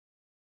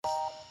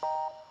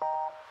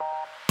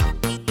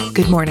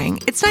Good morning.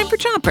 It's time for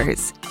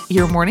Chompers,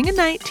 your morning and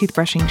night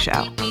toothbrushing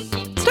show.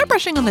 Start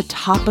brushing on the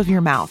top of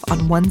your mouth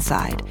on one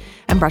side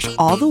and brush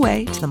all the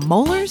way to the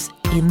molars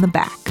in the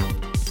back.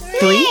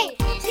 3,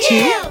 2,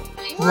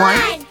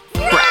 1,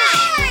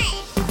 brush!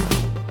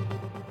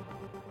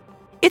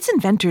 It's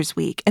Inventors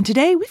Week, and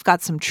today we've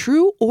got some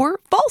true or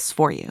false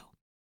for you.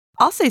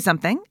 I'll say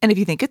something, and if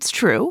you think it's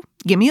true,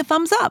 give me a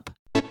thumbs up.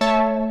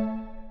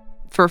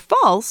 For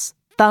false,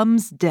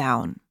 thumbs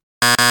down.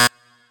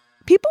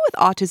 People with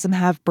autism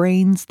have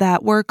brains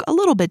that work a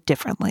little bit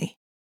differently.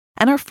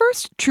 And our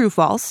first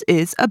true-false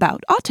is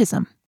about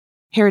autism.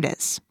 Here it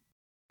is.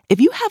 If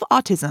you have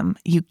autism,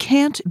 you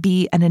can't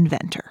be an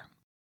inventor.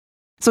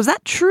 So is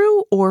that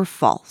true or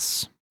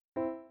false?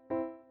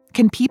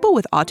 Can people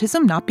with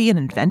autism not be an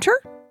inventor?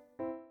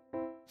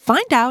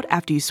 Find out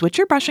after you switch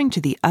your brushing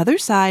to the other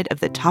side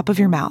of the top of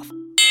your mouth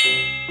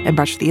and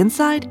brush the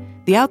inside,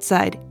 the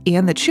outside,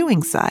 and the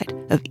chewing side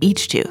of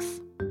each tooth.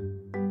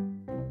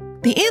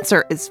 The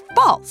answer is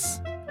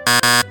false.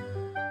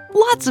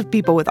 Lots of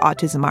people with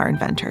autism are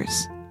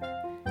inventors.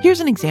 Here's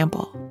an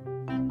example.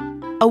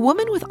 A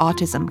woman with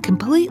autism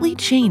completely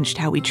changed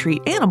how we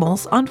treat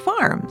animals on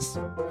farms.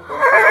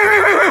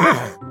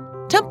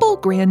 Temple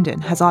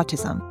Grandin has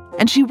autism,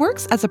 and she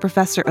works as a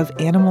professor of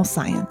animal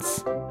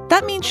science.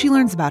 That means she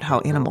learns about how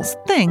animals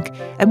think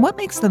and what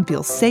makes them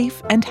feel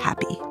safe and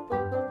happy.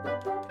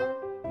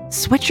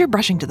 Switch your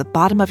brushing to the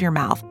bottom of your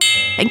mouth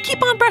and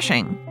keep on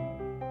brushing.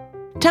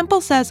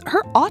 Temple says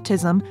her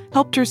autism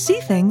helped her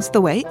see things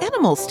the way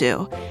animals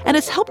do and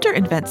has helped her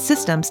invent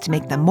systems to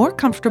make them more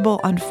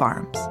comfortable on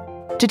farms.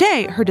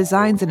 Today, her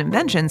designs and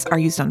inventions are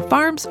used on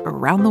farms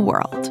around the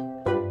world.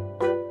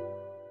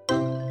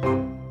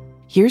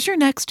 Here's your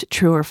next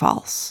true or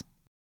false.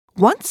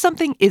 Once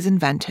something is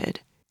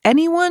invented,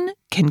 anyone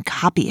can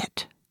copy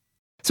it.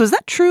 So is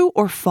that true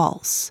or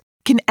false?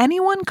 Can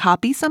anyone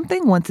copy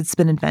something once it's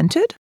been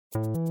invented?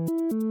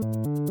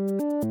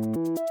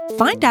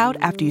 Find out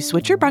after you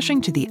switch your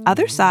brushing to the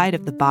other side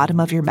of the bottom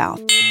of your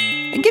mouth.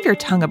 And give your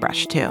tongue a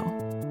brush too.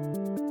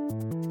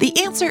 The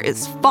answer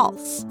is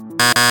false.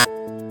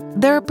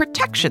 There are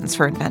protections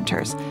for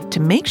inventors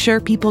to make sure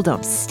people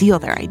don't steal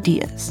their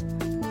ideas.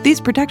 These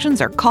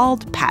protections are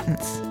called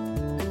patents.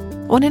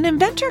 When an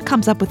inventor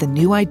comes up with a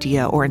new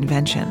idea or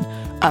invention,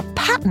 a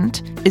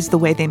patent is the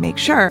way they make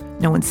sure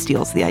no one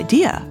steals the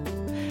idea.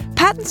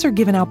 Patents are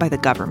given out by the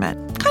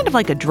government, kind of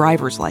like a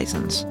driver's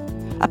license.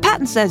 A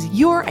patent says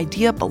your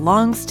idea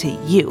belongs to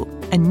you,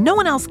 and no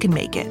one else can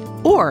make it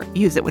or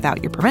use it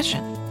without your permission.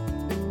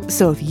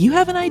 So if you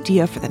have an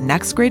idea for the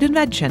next great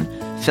invention,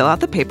 fill out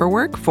the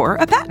paperwork for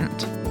a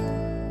patent.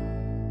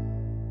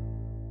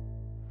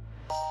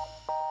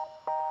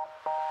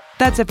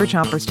 That's it for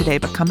Chompers today,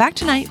 but come back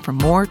tonight for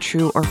more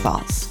true or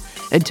false.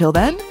 Until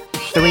then,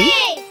 3,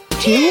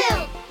 2,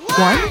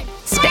 1,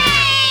 spit!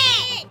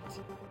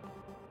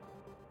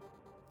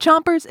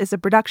 Chompers is a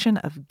production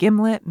of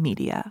Gimlet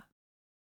Media.